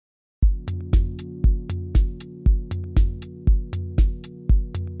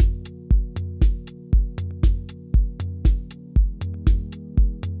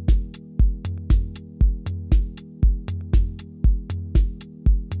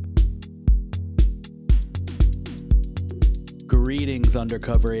Greetings,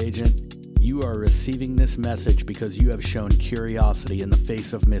 undercover agent. You are receiving this message because you have shown curiosity in the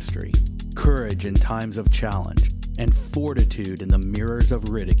face of mystery, courage in times of challenge, and fortitude in the mirrors of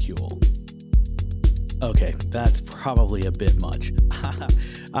ridicule. Okay, that's probably a bit much.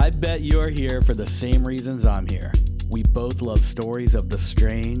 I bet you're here for the same reasons I'm here. We both love stories of the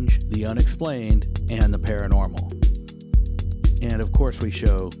strange, the unexplained, and the paranormal. And of course we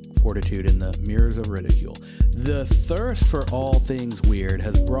show fortitude in the mirrors of ridicule. The thirst for all things weird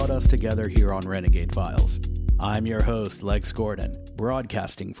has brought us together here on Renegade Files. I'm your host, Lex Gordon,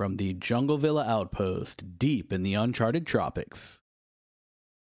 broadcasting from the Jungle Villa Outpost deep in the uncharted tropics.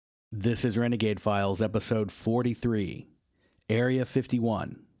 This is Renegade Files, episode 43, Area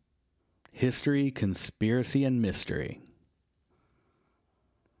 51, History, Conspiracy, and Mystery.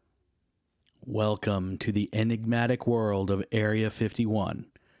 Welcome to the enigmatic world of Area 51,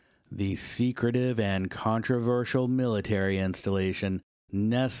 the secretive and controversial military installation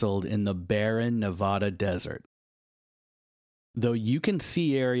nestled in the barren Nevada desert. Though you can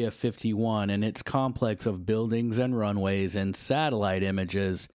see Area 51 and its complex of buildings and runways in satellite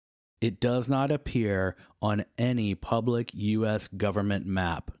images, it does not appear on any public U.S. government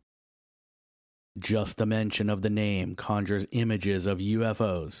map. Just the mention of the name conjures images of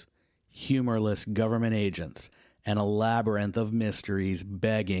UFOs, humorless government agents, and a labyrinth of mysteries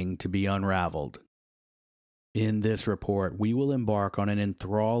begging to be unraveled. In this report, we will embark on an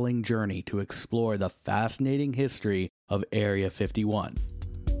enthralling journey to explore the fascinating history of Area 51.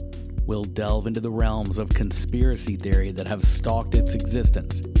 We'll delve into the realms of conspiracy theory that have stalked its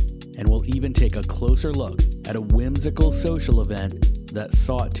existence, and we'll even take a closer look at a whimsical social event that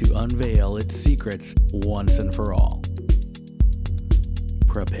sought to unveil its secrets once and for all.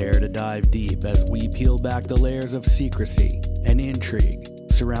 Prepare to dive deep as we peel back the layers of secrecy and intrigue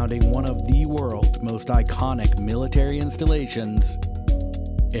surrounding one of the world's most iconic military installations,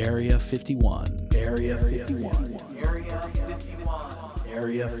 Area 51. Area 51. Area 51.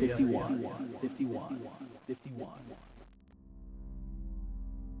 Area 51. 51. 51.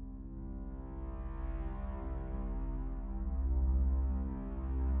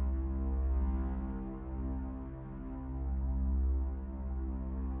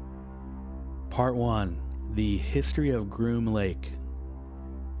 Part 1. The History of Groom Lake.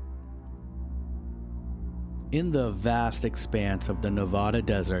 In the vast expanse of the Nevada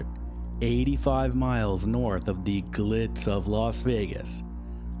desert, 85 miles north of the glitz of Las Vegas,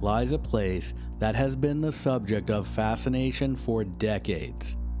 lies a place that has been the subject of fascination for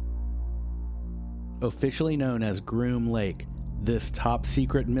decades. Officially known as Groom Lake, this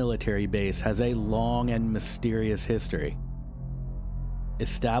top-secret military base has a long and mysterious history.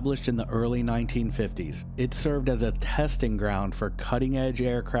 Established in the early 1950s, it served as a testing ground for cutting-edge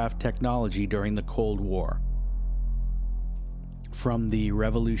aircraft technology during the Cold War. From the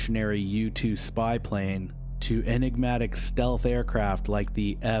revolutionary U-2 spy plane to enigmatic stealth aircraft like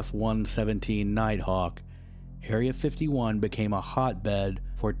the F-117 Nighthawk, Area 51 became a hotbed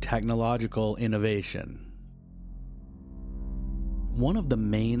for technological innovation. One of the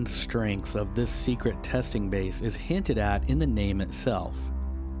main strengths of this secret testing base is hinted at in the name itself,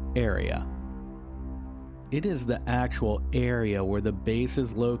 Area. It is the actual area where the base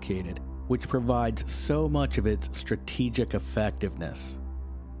is located, which provides so much of its strategic effectiveness.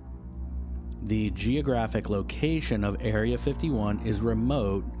 The geographic location of Area 51 is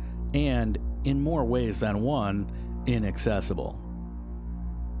remote and, in more ways than one, inaccessible.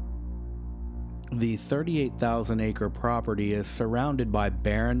 The 38,000-acre property is surrounded by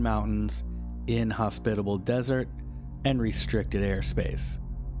barren mountains, inhospitable desert, and restricted airspace.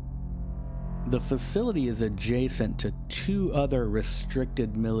 The facility is adjacent to two other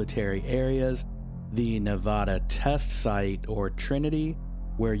restricted military areas, the Nevada Test Site, or Trinity,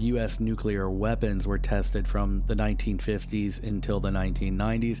 where U.S. nuclear weapons were tested from the 1950s until the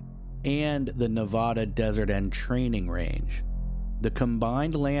 1990s, and the Nevada Desert and Training Range. The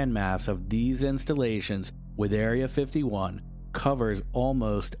combined landmass of these installations with Area 51 covers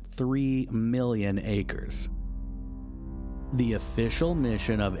almost 3 million acres. The official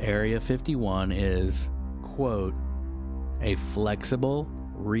mission of Area 51 is, quote, a flexible,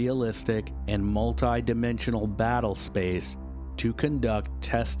 realistic, and multi-dimensional battle space to conduct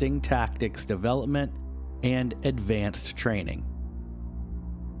testing tactics development and advanced training.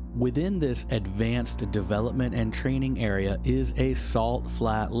 Within this advanced development and training area is a salt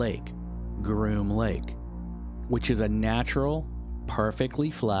flat lake, Groom Lake, which is a natural,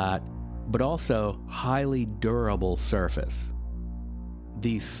 perfectly flat, but also highly durable surface.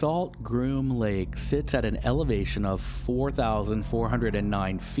 The Salt Groom Lake sits at an elevation of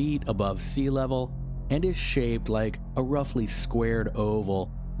 4,409 feet above sea level and is shaped like a roughly squared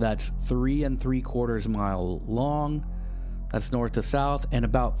oval that's 3 3/4 miles long, that's north to south, and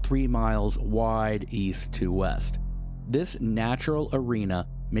about 3 miles wide east to west. This natural arena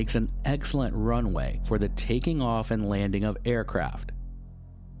makes an excellent runway for the taking off and landing of aircraft.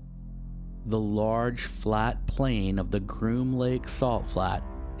 The large, flat plain of the Groom Lake Salt Flat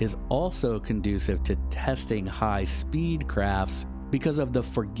is also conducive to testing high-speed crafts because of the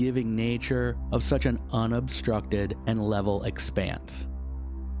forgiving nature of such an unobstructed and level expanse.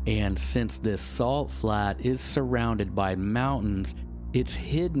 And since this salt flat is surrounded by mountains, it's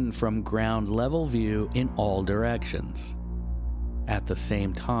hidden from ground level view in all directions. At the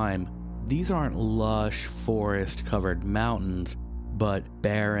same time, these aren't lush, forest-covered mountains, but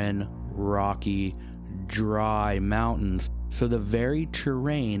barren, rocky, dry mountains, so the very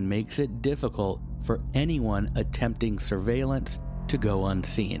terrain makes it difficult for anyone attempting surveillance to go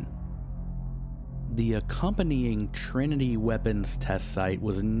unseen. The accompanying Trinity weapons test site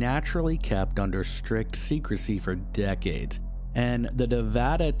was naturally kept under strict secrecy for decades, and the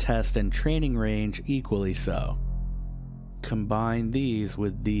Nevada test and training range equally so. Combine these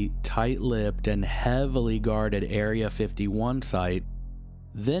with the tight-lipped and heavily guarded Area 51 site,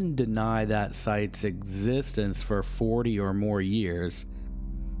 then deny that site's existence for 40 or more years,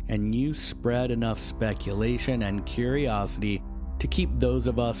 and you spread enough speculation and curiosity to keep those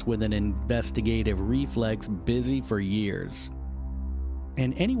of us with an investigative reflex busy for years.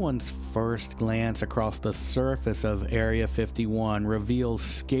 And anyone's first glance across the surface of Area 51 reveals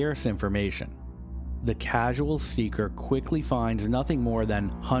scarce information. The casual seeker quickly finds nothing more than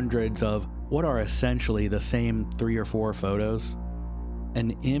hundreds of what are essentially the same 3 or 4 photos.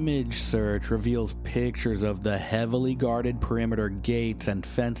 An image search reveals pictures of the heavily guarded perimeter gates and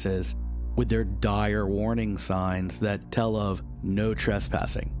fences with their dire warning signs that tell of no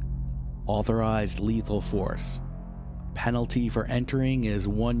trespassing, authorized lethal force. Penalty for entering is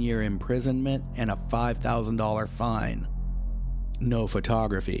 1 year imprisonment and a $5,000 fine. No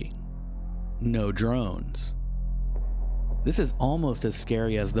photography. No drones. This is almost as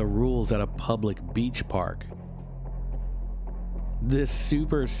scary as the rules at a public beach park. This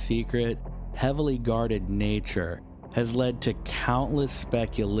super secret, heavily guarded nature has led to countless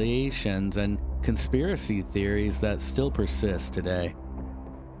speculations and conspiracy theories that still persist today.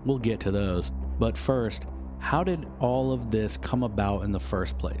 We'll get to those, but first, how did all of this come about in the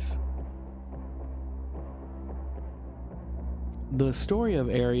first place? The story of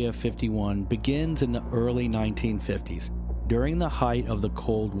Area 51 begins in the early 1950s, during the height of the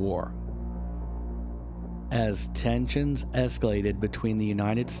Cold War. As tensions escalated between the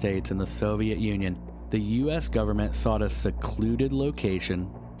United States and the Soviet Union, the U.S. government sought a secluded location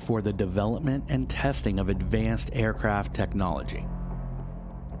for the development and testing of advanced aircraft technology.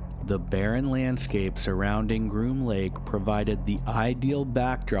 The barren landscape surrounding Groom Lake provided the ideal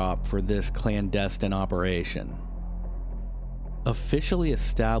backdrop for this clandestine operation. Officially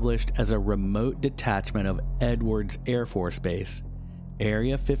established as a remote detachment of Edwards Air Force Base,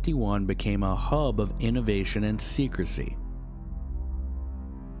 Area 51 became a hub of innovation and secrecy.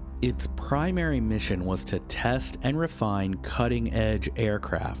 Its primary mission was to test and refine cutting-edge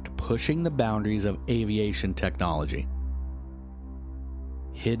aircraft, pushing the boundaries of aviation technology.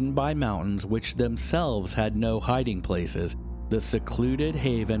 Hidden by mountains which themselves had no hiding places, the secluded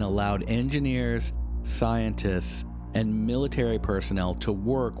haven allowed engineers, scientists, and military personnel to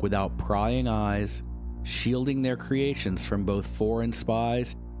work without prying eyes, shielding their creations from both foreign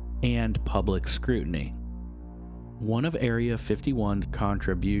spies and public scrutiny. One of Area 51's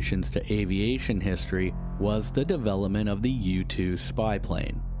contributions to aviation history was the development of the U-2 spy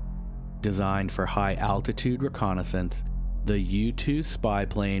plane. Designed for high-altitude reconnaissance, the U-2 spy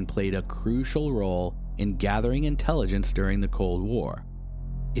plane played a crucial role in gathering intelligence during the Cold War.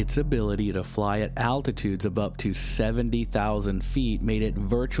 Its ability to fly at altitudes of up to 70,000 feet made it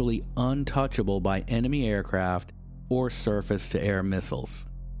virtually untouchable by enemy aircraft or surface-to-air missiles.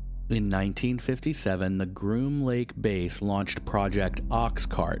 In 1957, the Groom Lake Base launched Project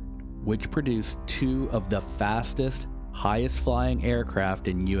Oxcart, which produced 2 of the fastest, highest-flying aircraft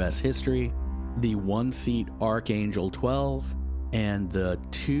in U.S. history, the 1-seat Archangel 12 and the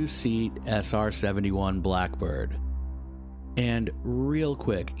 2-seat SR-71 Blackbird. And real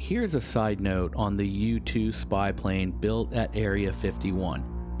quick, here's a side note on the U-2 spy plane built at Area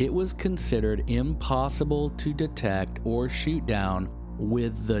 51. It was considered impossible to detect or shoot down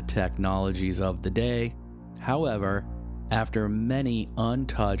with the technologies of the day. However, after many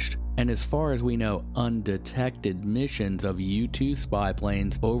untouched and, as far as we know, undetected missions of U-2 spy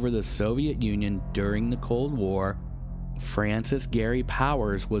planes over the Soviet Union during the Cold War, Francis Gary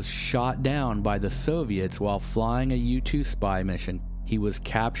Powers was shot down by the Soviets while flying a U-2 spy mission. He was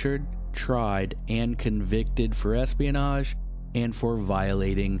captured, tried, and convicted for espionage and for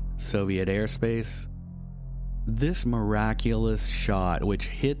violating Soviet airspace. This miraculous shot, which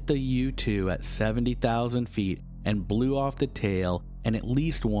hit the U-2 at 70,000 feet and blew off the tail and at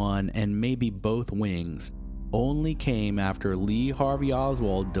least one and maybe both wings, only came after Lee Harvey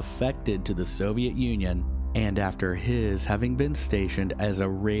Oswald defected to the Soviet Union and after his having been stationed as a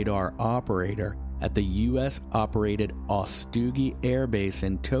radar operator at the U.S.-operated Ostugi Air Base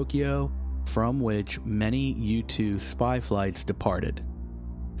in Tokyo, from which many U-2 spy flights departed.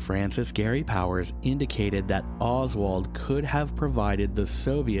 Francis Gary Powers indicated that Oswald could have provided the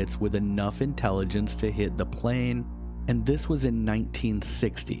Soviets with enough intelligence to hit the plane, and this was in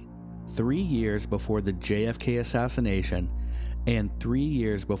 1960, 3 years before the JFK assassination, and 3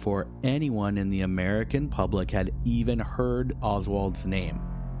 years before anyone in the American public had even heard Oswald's name.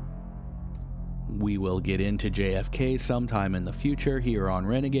 We will get into JFK sometime in the future here on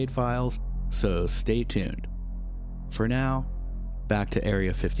Renegade Files, so stay tuned. For now, back to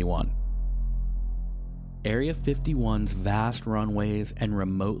Area 51. Area 51's vast runways and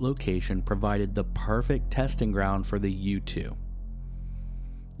remote location provided the perfect testing ground for the U-2.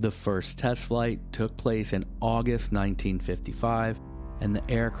 The first test flight took place in August 1955, and the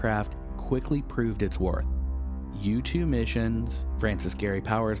aircraft quickly proved its worth. U-2 missions, Francis Gary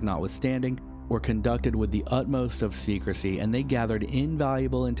Powers notwithstanding, were conducted with the utmost of secrecy, and they gathered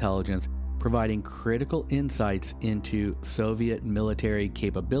invaluable intelligence, providing critical insights into Soviet military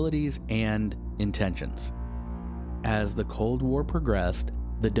capabilities and intentions. As the Cold War progressed,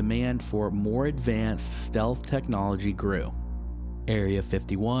 the demand for more advanced stealth technology grew. Area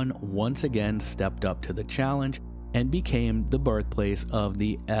 51 once again stepped up to the challenge and became the birthplace of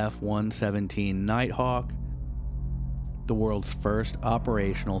the F-117 Nighthawk, the world's first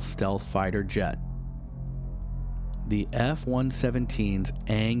operational stealth fighter jet. The F-117's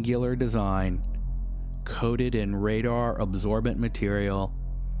angular design, coated in radar-absorbent material,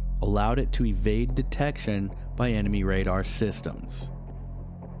 allowed it to evade detection by enemy radar systems.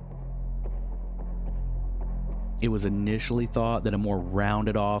 It was initially thought that a more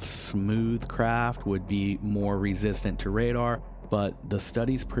rounded-off, smooth craft would be more resistant to radar, but the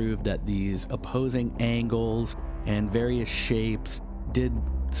studies proved that these opposing angles and various shapes did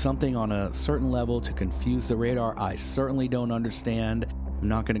something on a certain level to confuse the radar. I certainly don't understand. I'm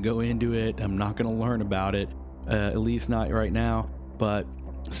not going to go into it. I'm not going to learn about it, at least not right now. But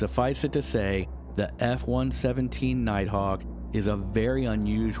suffice it to say, the F-117 Nighthawk is a very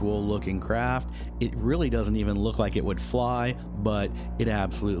unusual looking craft. It really doesn't even look like it would fly, but it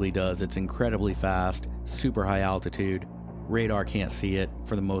absolutely does. It's incredibly fast, super high altitude. Radar can't see it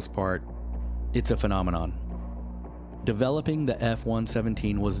for the most part. It's a phenomenon. Developing the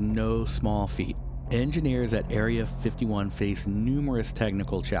F-117 was no small feat. Engineers at Area 51 faced numerous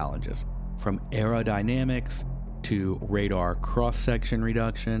technical challenges, from aerodynamics to radar cross-section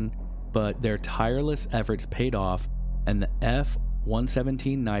reduction, but their tireless efforts paid off, and the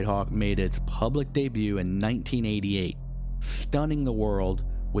F-117 Nighthawk made its public debut in 1988, stunning the world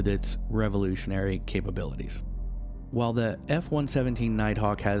with its revolutionary capabilities. While the F-117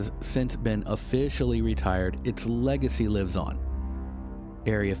 Nighthawk has since been officially retired, its legacy lives on.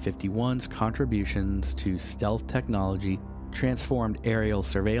 Area 51's contributions to stealth technology transformed aerial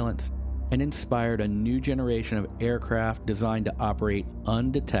surveillance and inspired a new generation of aircraft designed to operate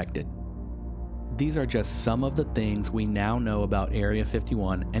undetected. These are just some of the things we now know about Area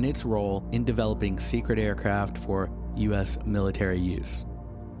 51 and its role in developing secret aircraft for U.S. military use.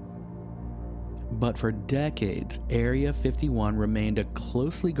 But for decades, Area 51 remained a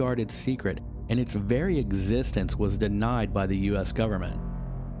closely guarded secret, and its very existence was denied by the U.S. government.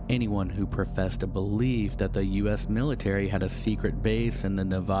 Anyone who professed a belief that the U.S. military had a secret base in the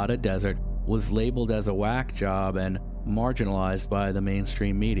Nevada desert was labeled as a whack job and marginalized by the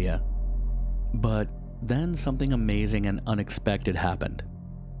mainstream media. But then something amazing and unexpected happened.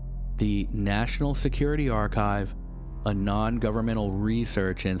 The National Security Archive, a non-governmental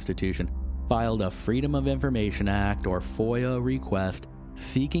research institution, filed a Freedom of Information Act, or FOIA, request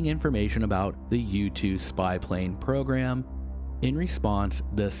seeking information about the U-2 spy plane program. In response,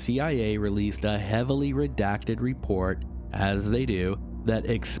 the CIA released a heavily redacted report, as they do, that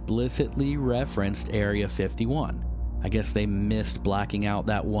explicitly referenced Area 51. I guess they missed blacking out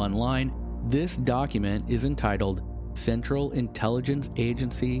that one line. This document is entitled Central Intelligence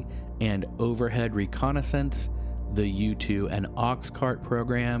Agency and Overhead Reconnaissance, the U-2 and Oxcart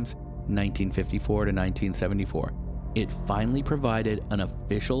Programs, 1954 to 1974. It finally provided an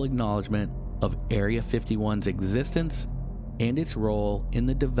official acknowledgement of Area 51's existence and its role in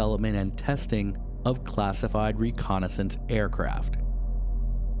the development and testing of classified reconnaissance aircraft.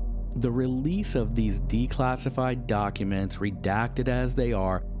 The release of these declassified documents, redacted as they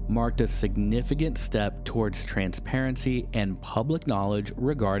are, marked a significant step towards transparency and public knowledge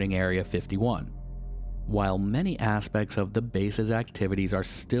regarding Area 51. While many aspects of the base's activities are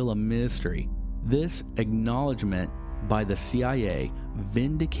still a mystery, this acknowledgement by the CIA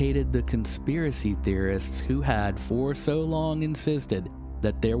vindicated the conspiracy theorists who had for so long insisted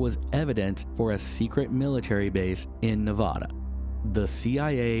that there was evidence for a secret military base in Nevada. The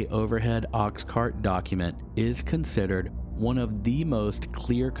CIA overhead Oxcart document is considered one of the most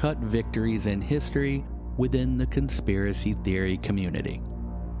clear-cut victories in history within the conspiracy theory community.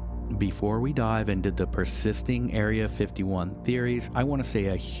 Before we dive into the persisting Area 51 theories, I want to say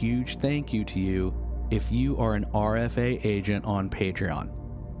a huge thank you to you if you are an RFA agent on Patreon.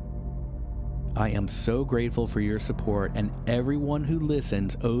 I am so grateful for your support, and everyone who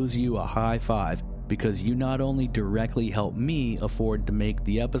listens owes you a high five because you not only directly help me afford to make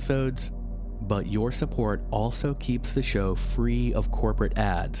the episodes, but your support also keeps the show free of corporate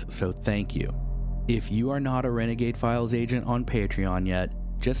ads, so thank you. If you are not a Renegade Files agent on Patreon yet,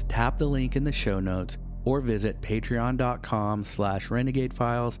 just tap the link in the show notes or visit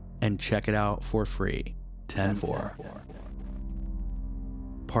patreon.com/renegadefiles and check it out for free. 10-4.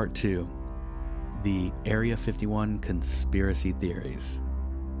 Part 2. The Area 51 Conspiracy Theories.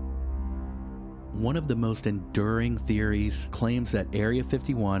 One of the most enduring theories claims that Area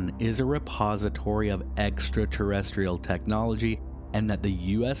 51 is a repository of extraterrestrial technology and that the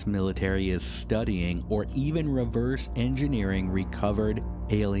US military is studying or even reverse engineering recovered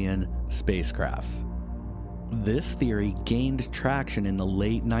alien spacecrafts. This theory gained traction in the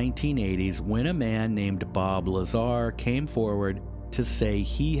late 1980s when a man named Bob Lazar came forward to say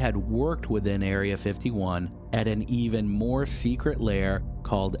he had worked within Area 51 at an even more secret lair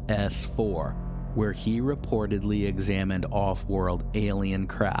called S4, where he reportedly examined off-world alien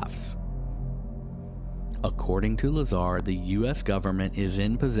crafts. According to Lazar, the US government is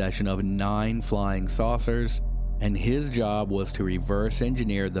in possession of 9 flying saucers, and his job was to reverse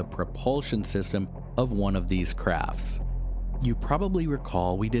engineer the propulsion system of one of these crafts. You probably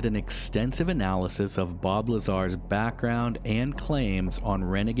recall we did an extensive analysis of Bob Lazar's background and claims on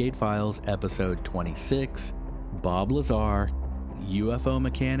Renegade Files episode 26, Bob Lazar, UFO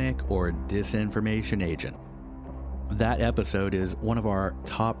mechanic or disinformation agent. That episode is one of our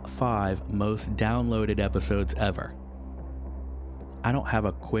top 5 most downloaded episodes ever. I don't have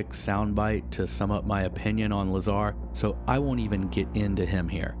a quick soundbite to sum up my opinion on Lazar, so I won't even get into him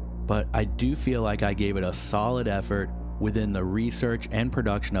here, but I do feel like I gave it a solid effort within the research and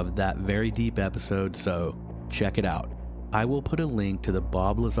production of that very deep episode, so check it out. I will put a link to the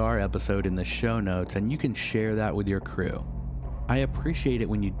Bob Lazar episode in the show notes, and you can share that with your crew. I appreciate it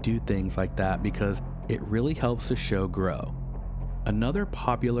when you do things like that because it really helps the show grow. Another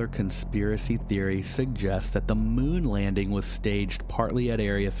popular conspiracy theory suggests that the moon landing was staged partly at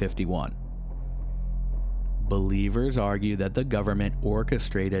Area 51. Believers argue that the government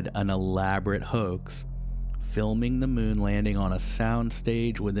orchestrated an elaborate hoax, filming the moon landing on a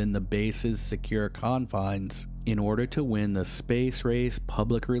soundstage within the base's secure confines in order to win the space race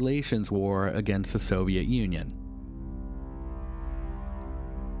public relations war against the Soviet Union.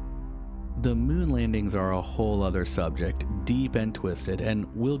 The moon landings are a whole other subject, deep and twisted, and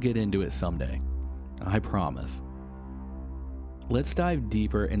we'll get into it someday. I promise. Let's dive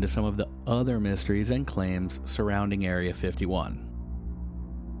deeper into some of the other mysteries and claims surrounding Area 51.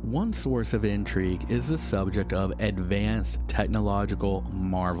 One source of intrigue is the subject of advanced technological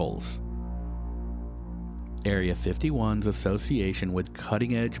marvels. Area 51's association with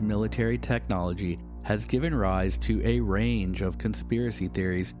cutting-edge military technology has given rise to a range of conspiracy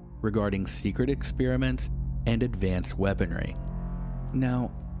theories regarding secret experiments and advanced weaponry.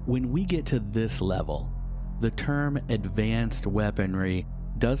 Now, when we get to this level, the term advanced weaponry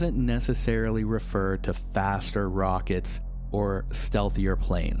doesn't necessarily refer to faster rockets or stealthier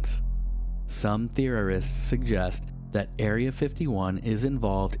planes. Some theorists suggest that Area 51 is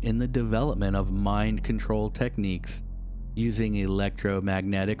involved in the development of mind control techniques using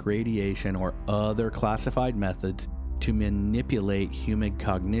electromagnetic radiation or other classified methods to manipulate human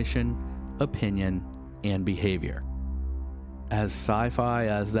cognition, opinion, and behavior. As sci-fi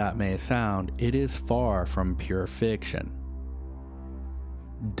as that may sound, it is far from pure fiction.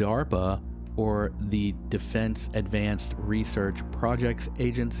 DARPA, or the Defense Advanced Research Projects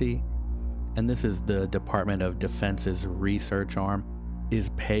Agency, and this is the Department of Defense's research arm, is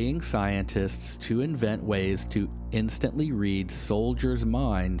paying scientists to invent ways to instantly read soldiers'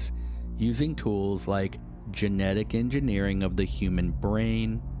 minds using tools like genetic engineering of the human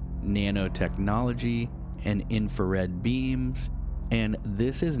brain, nanotechnology, and infrared beams, and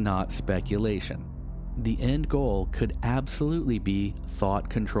this is not speculation. The end goal could absolutely be thought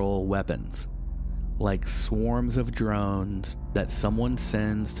control weapons, like swarms of drones that someone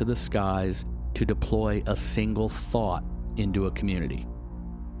sends to the skies to deploy a single thought into a community.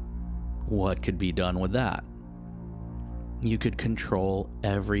 What could be done with that? You could control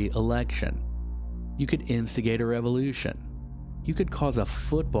every election. You could instigate a revolution. You could cause a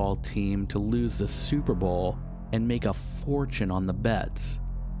football team to lose the Super Bowl and make a fortune on the bets.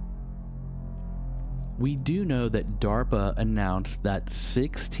 We do know that DARPA announced that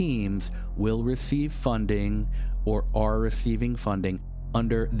 6 teams will receive funding or are receiving funding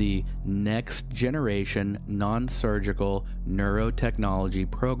under the Next Generation Non-Surgical Neurotechnology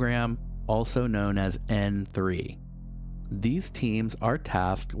Program, also known as N3. These teams are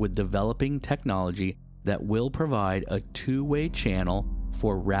tasked with developing technology that will provide a two-way channel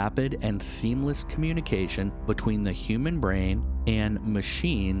for rapid and seamless communication between the human brain and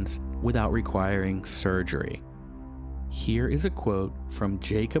machines without requiring surgery. Here is a quote from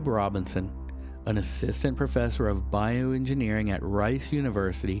Jacob Robinson, an assistant professor of bioengineering at Rice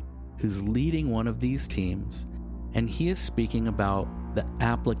University who's leading one of these teams, and he is speaking about the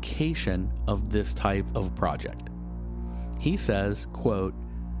application of this type of project. He says, quote,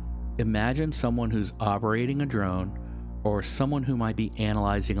 "Imagine someone who's operating a drone or someone who might be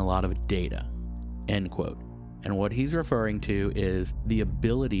analyzing a lot of data," end quote. And what he's referring to is the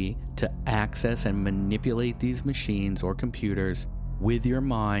ability to access and manipulate these machines or computers with your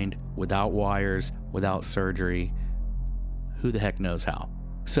mind, without wires, without surgery. Who the heck knows how?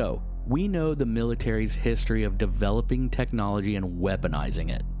 So, we know the military's history of developing technology and weaponizing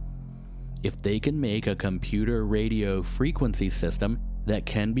it. If they can make a computer radio frequency system that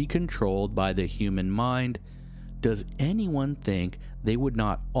can be controlled by the human mind, does anyone think they would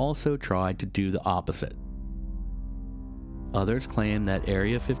not also try to do the opposite? Others claim that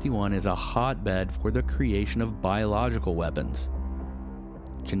Area 51 is a hotbed for the creation of biological weapons,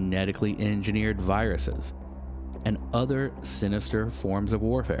 genetically engineered viruses, and other sinister forms of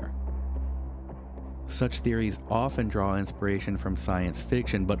warfare. Such theories often draw inspiration from science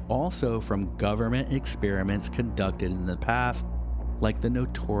fiction, but also from government experiments conducted in the past, like the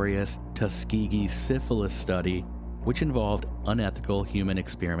notorious Tuskegee syphilis study, which involved unethical human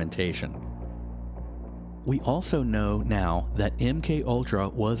experimentation. We also know now that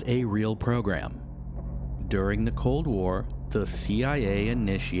MKUltra was a real program. During the Cold War, the CIA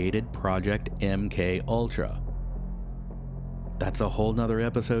initiated Project MKUltra. That's a whole nother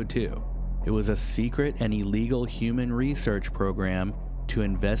episode too. It was a secret and illegal human research program to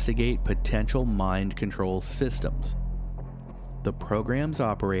investigate potential mind control systems. The program's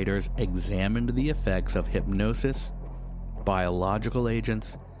operators examined the effects of hypnosis, biological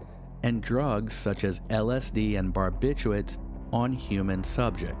agents, and drugs such as LSD and barbiturates on human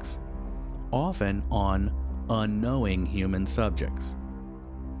subjects, often on unknowing human subjects.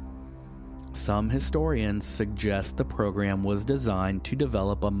 Some historians suggest the program was designed to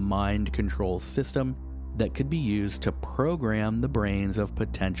develop a mind control system that could be used to program the brains of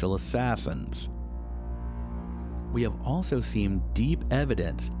potential assassins. We have also seen deep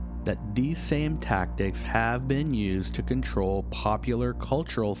evidence that these same tactics have been used to control popular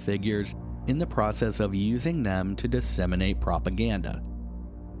cultural figures in the process of using them to disseminate propaganda.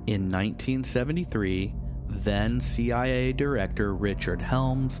 In 1973, then CIA Director Richard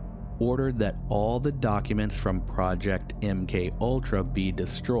Helms ordered that all the documents from Project MKUltra be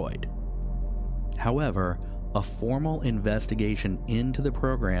destroyed. However, a formal investigation into the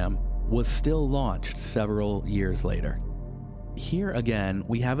program was still launched several years later. Here again,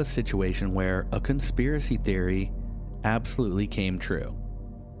 we have a situation where a conspiracy theory absolutely came true.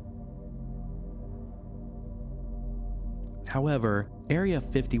 However, Area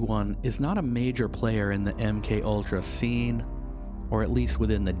 51 is not a major player in the MKUltra scene, or at least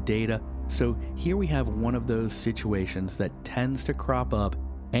within the data, so here we have one of those situations that tends to crop up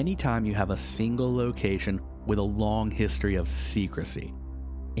anytime you have a single location with a long history of secrecy.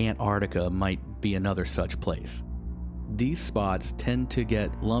 Antarctica might be another such place. These spots tend to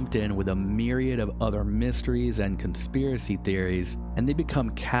get lumped in with a myriad of other mysteries and conspiracy theories, and they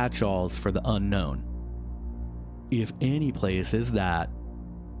become catch-alls for the unknown. If any place is that,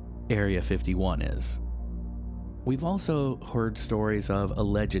 Area 51 is. We've also heard stories of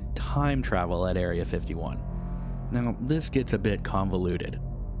alleged time travel at Area 51. Now, this gets a bit convoluted.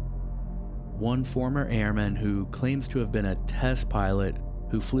 One former airman who claims to have been a test pilot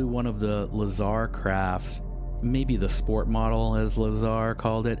who flew one of the Lazar crafts, maybe the sport model as Lazar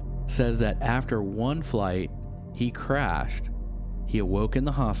called it, says that after one flight, he crashed. He awoke in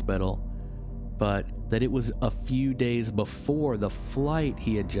the hospital, but that it was a few days before the flight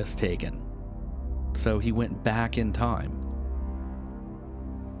he had just taken. So he went back in time.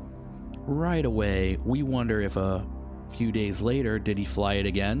 Right away, we wonder if a few days later, did he fly it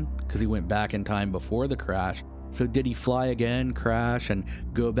again? Because he went back in time before the crash. So did he fly again, crash, and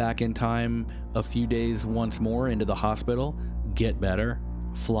go back in time a few days once more into the hospital, get better,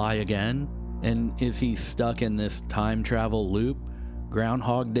 fly again? And is he stuck in this time travel loop,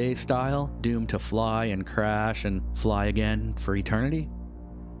 Groundhog Day style, doomed to fly and crash and fly again for eternity?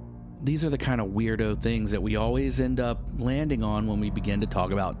 These are the kind of weirdo things that we always end up landing on when we begin to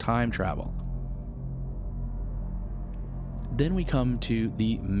talk about time travel. Then we come to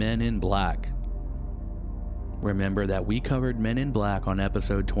the Men in Black. Remember that we covered Men in Black on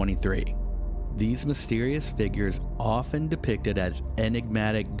episode 23. These mysterious figures, often depicted as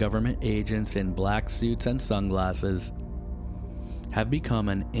enigmatic government agents in black suits and sunglasses, have become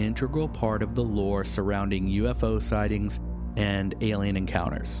an integral part of the lore surrounding UFO sightings and alien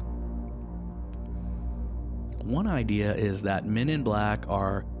encounters. One idea is that Men in Black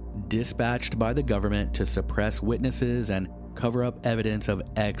are dispatched by the government to suppress witnesses and cover up evidence of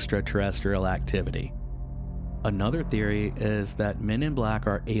extraterrestrial activity. Another theory is that Men in Black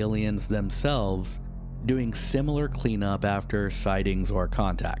are aliens themselves doing similar cleanup after sightings or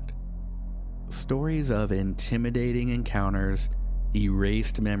contact. Stories of intimidating encounters,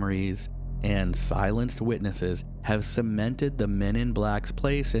 erased memories, and silenced witnesses have cemented the Men in Black's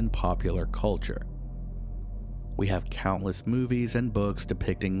place in popular culture. We have countless movies and books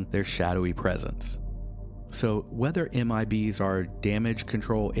depicting their shadowy presence. So whether MIBs are damage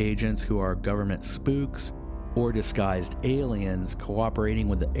control agents who are government spooks or disguised aliens cooperating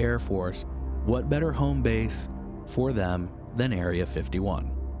with the Air Force, what better home base for them than Area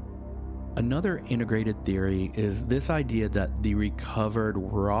 51? Another integrated theory is this idea that the recovered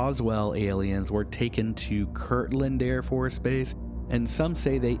Roswell aliens were taken to Kirtland Air Force Base, and some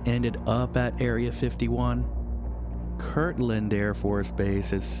say they ended up at Area 51. Kirtland Air Force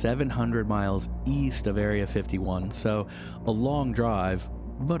Base is 700 miles east of Area 51, so a long drive,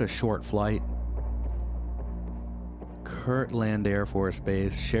 but a short flight. Kirtland Air Force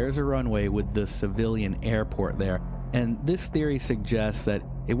Base shares a runway with the civilian airport there, and this theory suggests that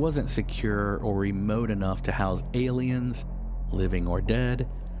it wasn't secure or remote enough to house aliens, living or dead,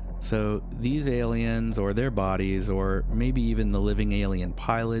 so these aliens or their bodies, or maybe even the living alien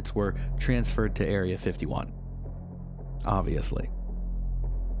pilots, were transferred to Area 51. Obviously.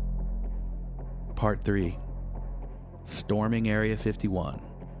 Part 3. Storming Area 51.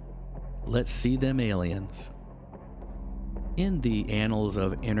 Let's see them aliens. In the annals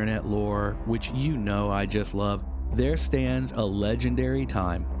of internet lore, which you know I just love, there stands a legendary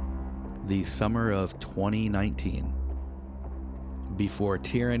time, the summer of 2019. Before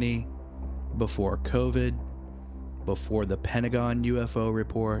tyranny, before COVID, before the Pentagon UFO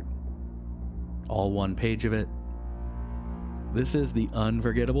report, all one page of it. This is the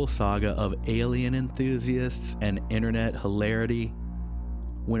unforgettable saga of alien enthusiasts and internet hilarity,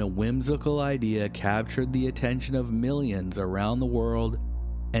 when a whimsical idea captured the attention of millions around the world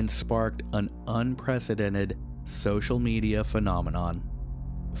and sparked an unprecedented social media phenomenon.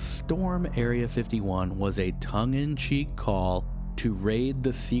 Storm Area 51 was a tongue-in-cheek call to raid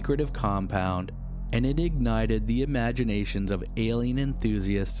the secretive compound, and it ignited the imaginations of alien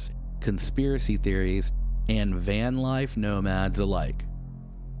enthusiasts, conspiracy theories, and van life nomads alike.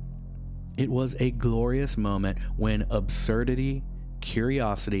 It was a glorious moment when absurdity,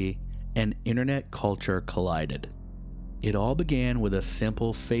 curiosity, and internet culture collided. It all began with a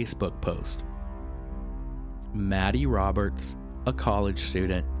simple Facebook post. Maddie Roberts, a college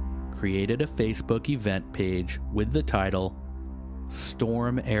student, created a Facebook event page with the title,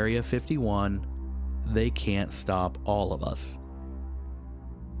 "Storm Area 51, They Can't Stop All of Us."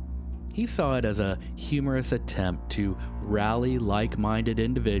 He saw it as a humorous attempt to rally like-minded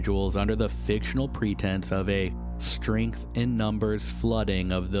individuals under the fictional pretense of a strength in numbers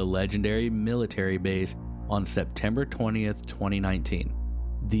flooding of the legendary military base on September 20th, 2019.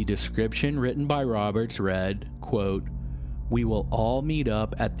 The description written by Roberts read, quote, "We will all meet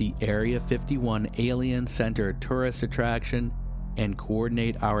up at the Area 51 Alien Center tourist attraction and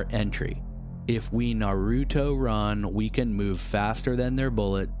coordinate our entry. If we Naruto run, we can move faster than their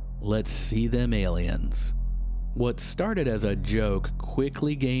bullet. Let's see them aliens." What started as a joke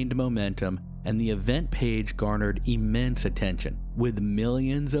quickly gained momentum, and the event page garnered immense attention, with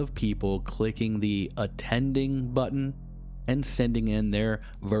millions of people clicking the attending button and sending in their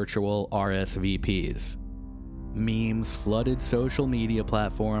virtual RSVPs. Memes flooded social media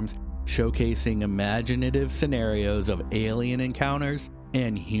platforms, showcasing imaginative scenarios of alien encounters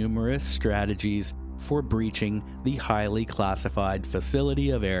and humorous strategies for breaching the highly classified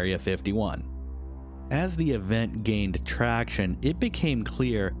facility of Area 51. As the event gained traction, it became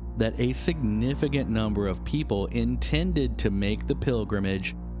clear that a significant number of people intended to make the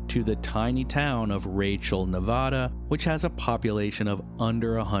pilgrimage to the tiny town of Rachel, Nevada, which has a population of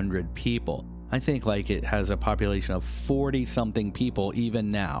under 100 people. I think it has a population of 40-something people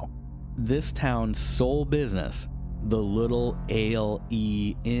even now. This town's sole business, the Little Ale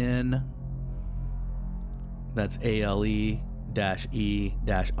Inn, that's ALE-E-INN,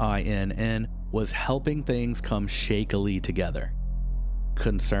 was helping things come shakily together.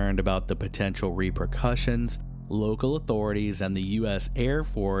 Concerned about the potential repercussions, local authorities and the U.S. Air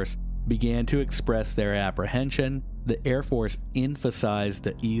Force began to express their apprehension. The Air Force emphasized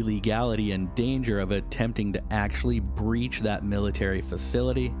the illegality and danger of attempting to actually breach that military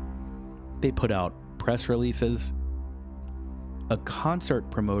facility. They put out press releases. A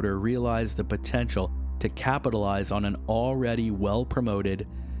concert promoter realized the potential to capitalize on an already well-promoted,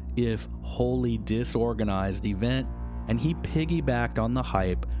 if wholly disorganized event, and he piggybacked on the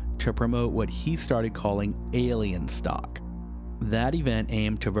hype to promote what he started calling Alien Stock. That event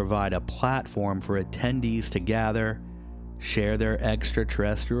aimed to provide a platform for attendees to gather, share their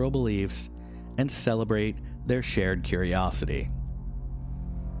extraterrestrial beliefs, and celebrate their shared curiosity.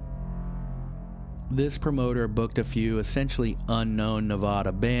 This promoter booked a few essentially unknown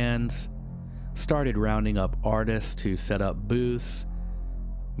Nevada bands, started rounding up artists to set up booths,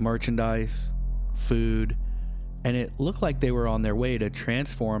 merchandise, food, and it looked like they were on their way to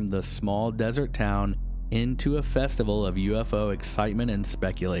transform the small desert town into a festival of UFO excitement and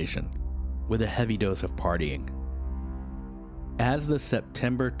speculation, with a heavy dose of partying. As the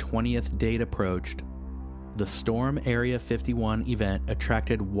September 20th date approached, the Storm Area 51 event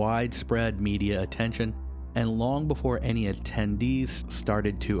attracted widespread media attention, and long before any attendees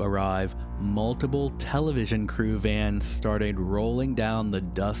started to arrive, multiple television crew vans started rolling down the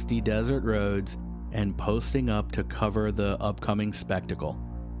dusty desert roads and posting up to cover the upcoming spectacle.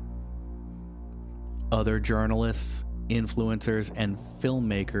 Other journalists, influencers, and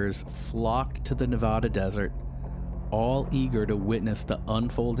filmmakers flocked to the Nevada desert, all eager to witness the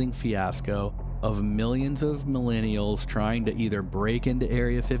unfolding fiasco of millions of millennials trying to either break into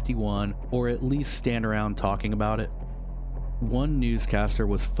Area 51 or at least stand around talking about it. One newscaster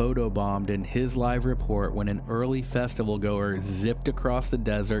was photobombed in his live report when an early festival goer zipped across the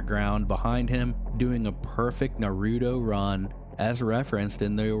desert ground behind him, doing a perfect Naruto run, as referenced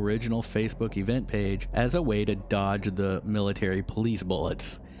in the original Facebook event page, as a way to dodge the military police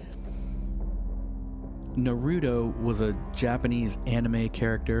bullets. Naruto was a Japanese anime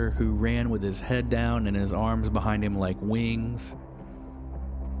character who ran with his head down and his arms behind him like wings.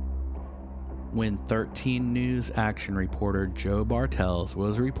 When 13 News action reporter Joe Bartels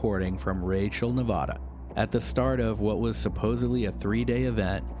was reporting from Rachel, Nevada, at the start of what was supposedly a 3-day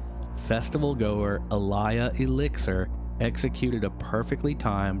event, festival goer Elia Elixir executed a perfectly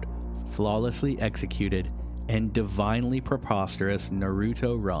timed, flawlessly executed, and divinely preposterous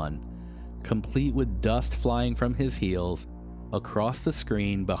Naruto run, complete with dust flying from his heels, across the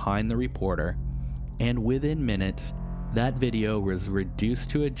screen behind the reporter, and within minutes, that video was reduced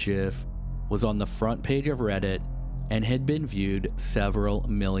to a GIF, was on the front page of Reddit, and had been viewed several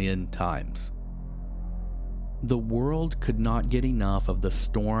million times. The world could not get enough of the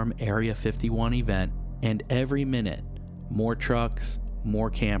Storm Area 51 event, and every minute, more trucks, more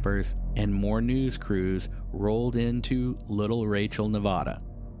campers, and more news crews rolled into Little Rachel, Nevada.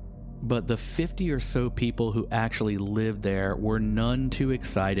 But the 50 or so people who actually lived there were none too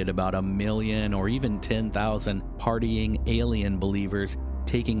excited about 1 million or even 10,000 partying alien believers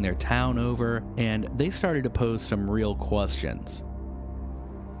taking their town over, and they started to pose some real questions.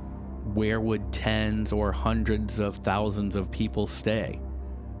 Where would tens or hundreds of thousands of people stay?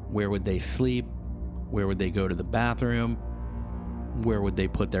 Where would they sleep? Where would they go to the bathroom? Where would they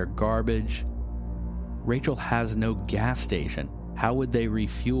put their garbage? Rachel has no gas station. How would they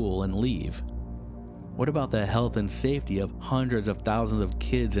refuel and leave? What about the health and safety of hundreds of thousands of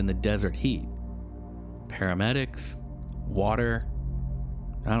kids in the desert heat? Paramedics? Water?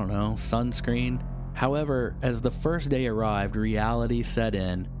 I don't know, sunscreen? However, as the first day arrived, reality set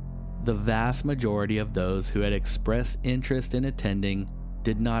in. The vast majority of those who had expressed interest in attending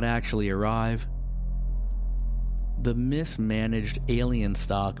did not actually arrive. The mismanaged alien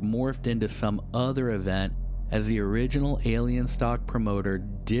stock morphed into some other event as the original alien stock promoter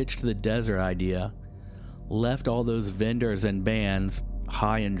ditched the desert idea, left all those vendors and bands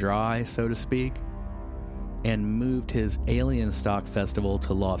high and dry, so to speak, and moved his Alien Stock Festival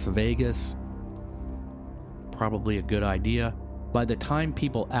to Las Vegas. Probably a good idea. By the time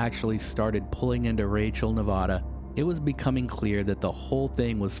people actually started pulling into Rachel, Nevada, it was becoming clear that the whole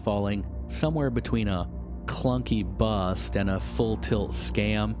thing was falling somewhere between a clunky bust and a full-tilt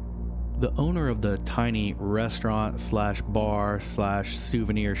scam. The owner of the tiny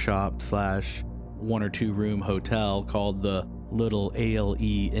restaurant/bar/souvenir shop/1 or 2 room hotel called the Little Ale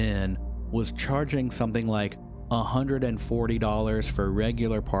Inn was charging something like $140 for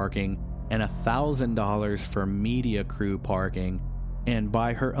regular parking and $1,000 for media crew parking, and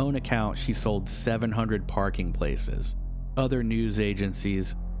by her own account, she sold 700 parking places. Other news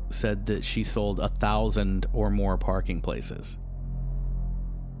agencies said that she sold 1,000 or more parking places.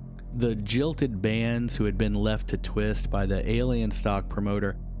 The jilted bands who had been left to twist by the Alien Stock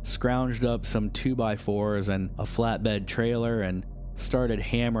promoter scrounged up some 2x4s and a flatbed trailer and started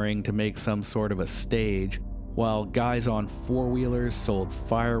hammering to make some sort of a stage, while guys on 4-wheelers sold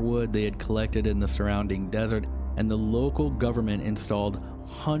firewood they had collected in the surrounding desert, and the local government installed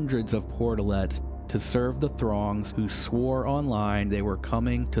hundreds of portalettes to serve the throngs who swore online they were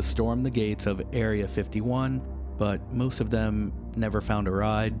coming to storm the gates of Area 51, but most of them never found a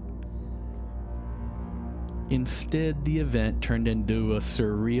ride. Instead, the event turned into a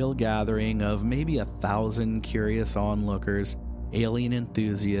surreal gathering of maybe 1,000 curious onlookers, alien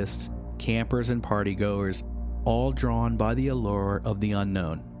enthusiasts, campers, and partygoers, all drawn by the allure of the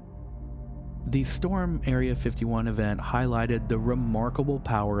unknown. The Storm Area 51 event highlighted the remarkable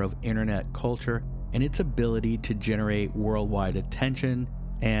power of internet culture and its ability to generate worldwide attention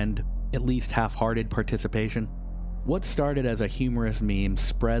and at least half-hearted participation. What started as a humorous meme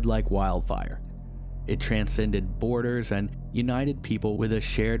spread like wildfire. It transcended borders and united people with a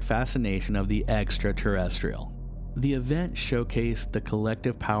shared fascination of the extraterrestrial. The event showcased the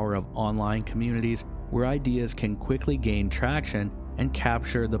collective power of online communities where ideas can quickly gain traction and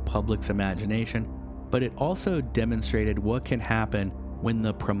capture the public's imagination, but it also demonstrated what can happen when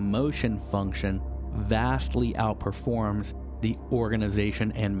the promotion function vastly outperforms the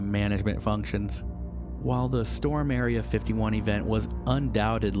organization and management functions. While the Storm Area 51 event was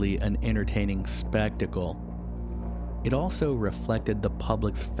undoubtedly an entertaining spectacle, it also reflected the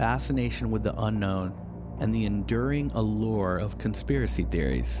public's fascination with the unknown and the enduring allure of conspiracy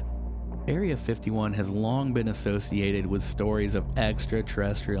theories. Area 51 has long been associated with stories of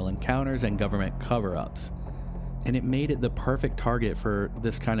extraterrestrial encounters and government cover-ups, and it made it the perfect target for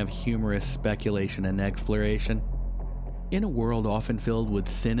this kind of humorous speculation and exploration. In a world often filled with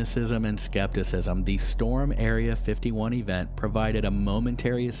cynicism and skepticism, the Storm Area 51 event provided a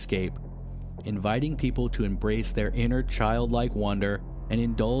momentary escape, inviting people to embrace their inner childlike wonder and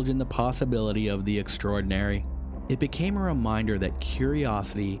indulge in the possibility of the extraordinary. It became a reminder that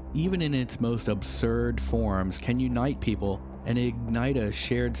curiosity, even in its most absurd forms, can unite people and ignite a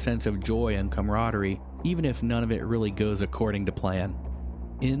shared sense of joy and camaraderie, even if none of it really goes according to plan.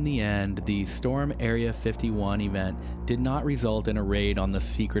 In the end, the Storm Area 51 event did not result in a raid on the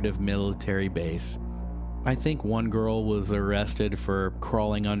secretive military base. I think one girl was arrested for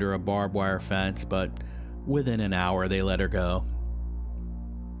crawling under a barbed wire fence, but within an hour they let her go.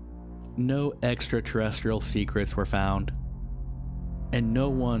 No extraterrestrial secrets were found, and no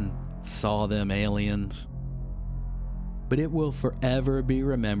one saw them aliens. But it will forever be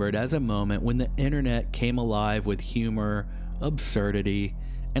remembered as a moment when the internet came alive with humor, absurdity,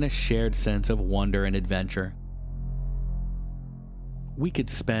 and a shared sense of wonder and adventure. We could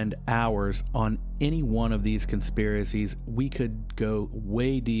spend hours on any one of these conspiracies. We could go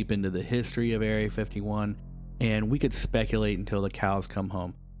way deep into the history of Area 51, and we could speculate until the cows come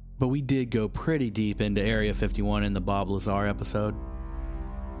home. But we did go pretty deep into Area 51 in the Bob Lazar episode.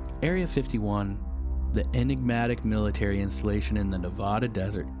 Area 51, the enigmatic military installation in the Nevada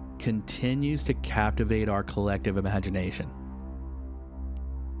desert, continues to captivate our collective imagination.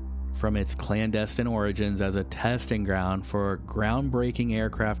 From its clandestine origins as a testing ground for groundbreaking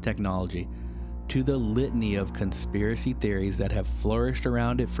aircraft technology to the litany of conspiracy theories that have flourished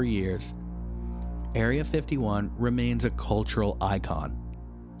around it for years, Area 51 remains a cultural icon.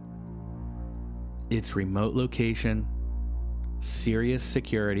 Its remote location, serious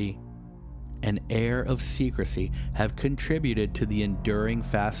security, and air of secrecy have contributed to the enduring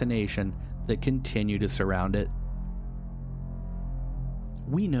fascination that continue to surround it.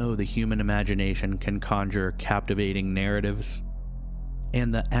 We know the human imagination can conjure captivating narratives,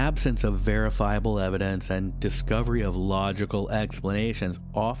 and the absence of verifiable evidence and discovery of logical explanations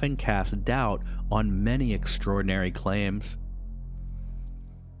often cast doubt on many extraordinary claims.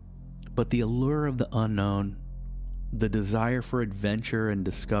 But the allure of the unknown, the desire for adventure and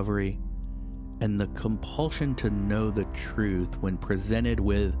discovery, and the compulsion to know the truth when presented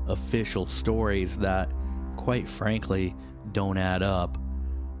with official stories that, quite frankly, don't add up,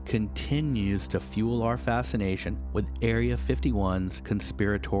 continues to fuel our fascination with Area 51's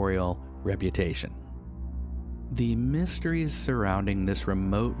conspiratorial reputation. The mysteries surrounding this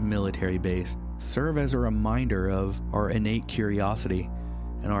remote military base serve as a reminder of our innate curiosity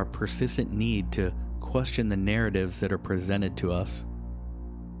and our persistent need to question the narratives that are presented to us.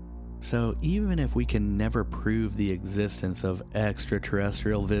 So even if we can never prove the existence of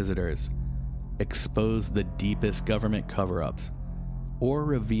extraterrestrial visitors, expose the deepest government cover-ups, or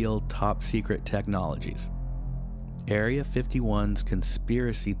reveal top-secret technologies, Area 51's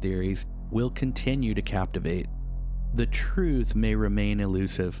conspiracy theories will continue to captivate. The truth may remain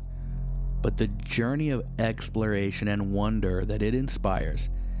elusive, but the journey of exploration and wonder that it inspires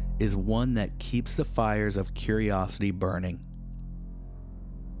is one that keeps the fires of curiosity burning.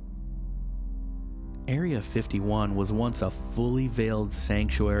 Area 51 was once a fully veiled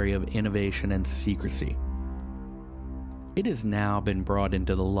sanctuary of innovation and secrecy. It has now been brought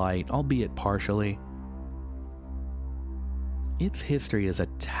into the light, albeit partially. Its history is a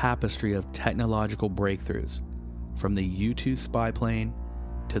tapestry of technological breakthroughs, from the U-2 spy plane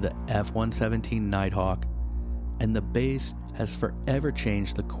to the F-117 Nighthawk, and the base has forever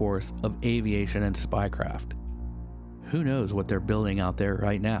changed the course of aviation and spycraft. Who knows what they're building out there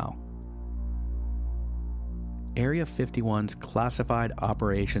right now? Area 51's classified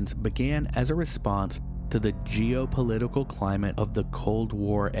operations began as a response to the geopolitical climate of the Cold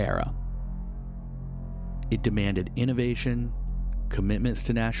War era. It demanded innovation, commitments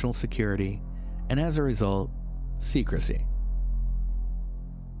to national security, and as a result, secrecy.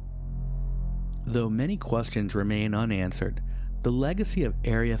 Though many questions remain unanswered, the legacy of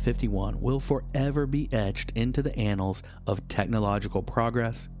Area 51 will forever be etched into the annals of technological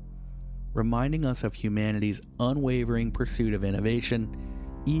progress, reminding us of humanity's unwavering pursuit of innovation,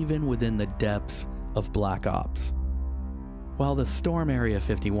 even within the depths of Black Ops. While the Storm Area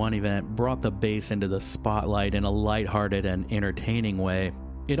 51 event brought the base into the spotlight in a lighthearted and entertaining way,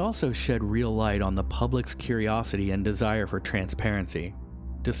 it also shed real light on the public's curiosity and desire for transparency.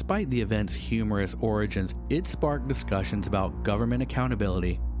 Despite the event's humorous origins, it sparked discussions about government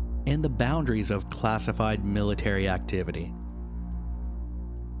accountability and the boundaries of classified military activity.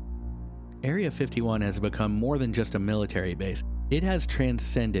 Area 51 has become more than just a military base. It has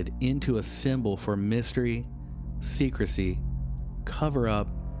transcended into a symbol for mystery, secrecy, cover-up,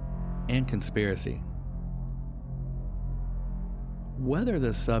 and conspiracy. Whether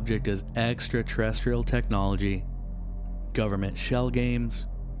the subject is extraterrestrial technology, government shell games,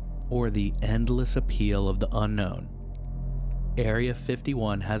 or the endless appeal of the unknown, Area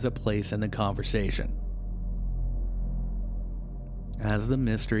 51 has a place in the conversation. As the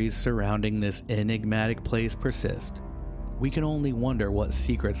mysteries surrounding this enigmatic place persist, we can only wonder what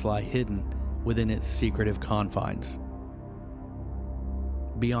secrets lie hidden within its secretive confines,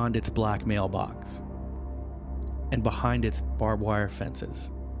 beyond its black mailbox, and behind its barbed wire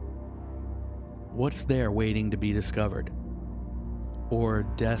fences. What's there waiting to be discovered, or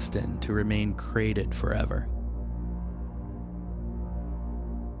destined to remain crated forever?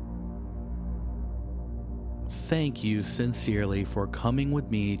 Thank you sincerely for coming with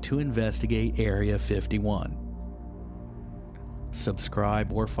me to investigate Area 51.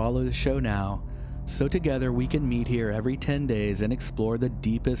 Subscribe or follow the show now, so together we can meet here every 10 days and explore the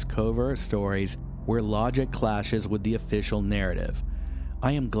deepest covert stories where logic clashes with the official narrative.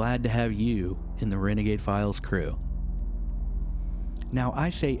 I am glad to have you in the Renegade Files crew. Now,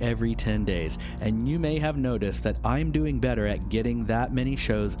 I say every 10 days, and you may have noticed that I'm doing better at getting that many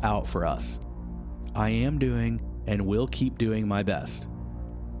shows out for us. I am doing and will keep doing my best.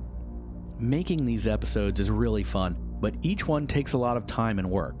 Making these episodes is really fun, but each one takes a lot of time and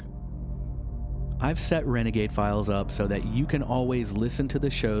work. I've set Renegade Files up so that you can always listen to the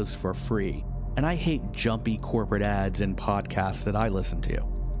shows for free, and I hate jumpy corporate ads in podcasts that I listen to.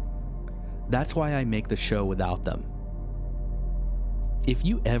 That's why I make the show without them. If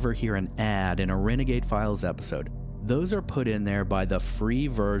you ever hear an ad in a Renegade Files episode, those are put in there by the free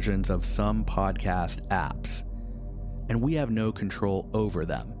versions of some podcast apps, and we have no control over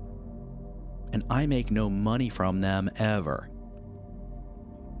them. And I make no money from them ever.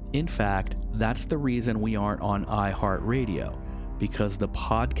 In fact, that's the reason we aren't on iHeartRadio, because the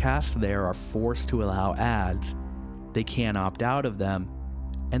podcasts there are forced to allow ads, they can't opt out of them,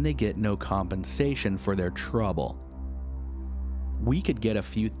 and they get no compensation for their trouble. We could get a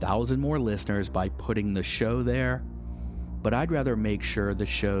few thousand more listeners by putting the show there, but I'd rather make sure the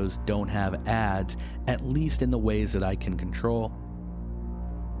shows don't have ads, at least in the ways that I can control.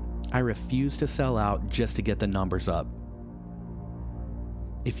 I refuse to sell out just to get the numbers up.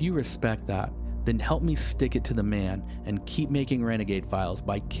 If you respect that, then help me stick it to the man and keep making Renegade Files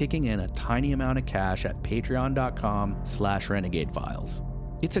by kicking in a tiny amount of cash at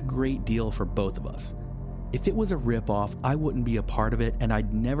patreon.com/renegadefiles. It's a great deal for both of us. If it was a ripoff, I wouldn't be a part of it and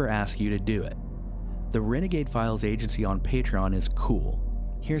I'd never ask you to do it. The Renegade Files agency on Patreon is cool.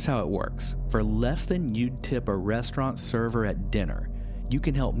 Here's how it works. For less than you'd tip a restaurant server at dinner, you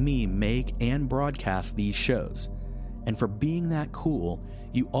can help me make and broadcast these shows. And for being that cool,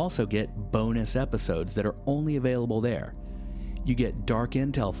 you also get bonus episodes that are only available there. You get Dark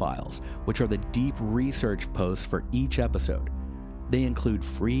Intel Files, which are the deep research posts for each episode. They include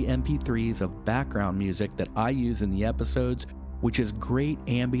free MP3s of background music that I use in the episodes, which is great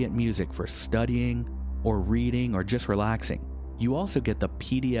ambient music for studying or reading or just relaxing. You also get the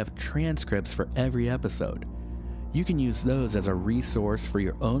PDF transcripts for every episode. You can use those as a resource for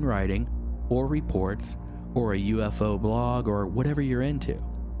your own writing or reports or a UFO blog or whatever you're into.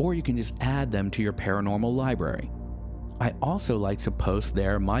 Or you can just add them to your paranormal library. I also like to post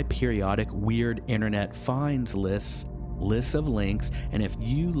there my periodic weird internet finds lists of links, and if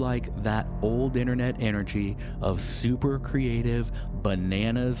you like that old internet energy of super creative,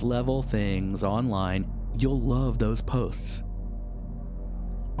 bananas level things online, you'll love those posts.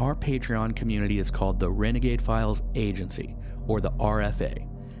 Our Patreon community is called the Renegade Files Agency, or the RFA,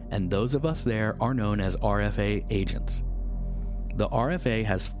 and those of us there are known as RFA agents. The RFA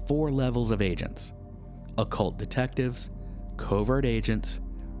has 4 levels of agents: occult detectives, covert agents,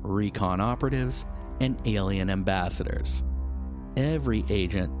 recon operatives, and alien ambassadors. Every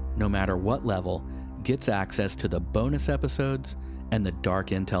agent, no matter what level, gets access to the bonus episodes and the Dark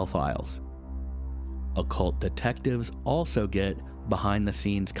Intel Files. Occult detectives also get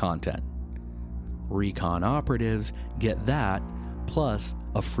behind-the-scenes content. Recon operatives get that, plus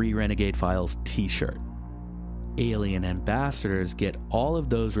a free Renegade Files t-shirt. Alien ambassadors get all of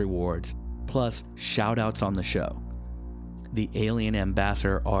those rewards, plus shout-outs on the show. The Alien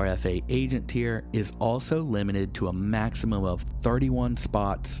Ambassador RFA agent tier is also limited to a maximum of 31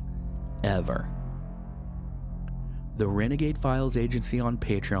 spots ever. The Renegade Files agency on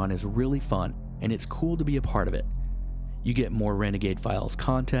Patreon is really fun, and it's cool to be a part of it. You get more Renegade Files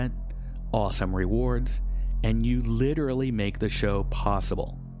content, awesome rewards, and you literally make the show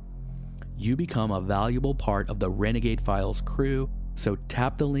possible. You become a valuable part of the Renegade Files crew, so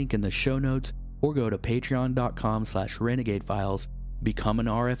tap the link in the show notes or go to patreon.com/renegadefiles, become an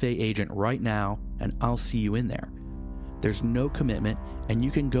RFA agent right now, and I'll see you in there. There's no commitment, and you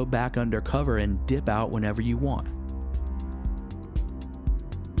can go back undercover and dip out whenever you want.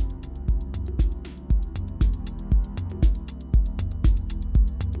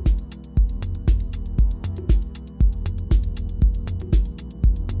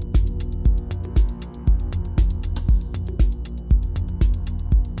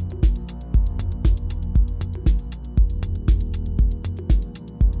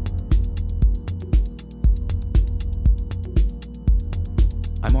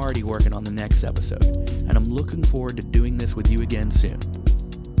 I'm already working on the next episode, and I'm looking forward to doing this with you again soon.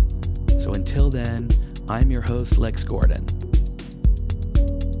 So until then, I'm your host, Lex Gordon.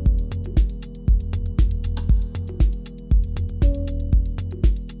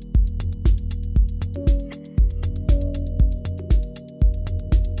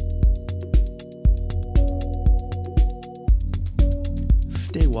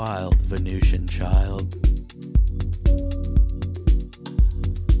 Stay wild, Venusian child.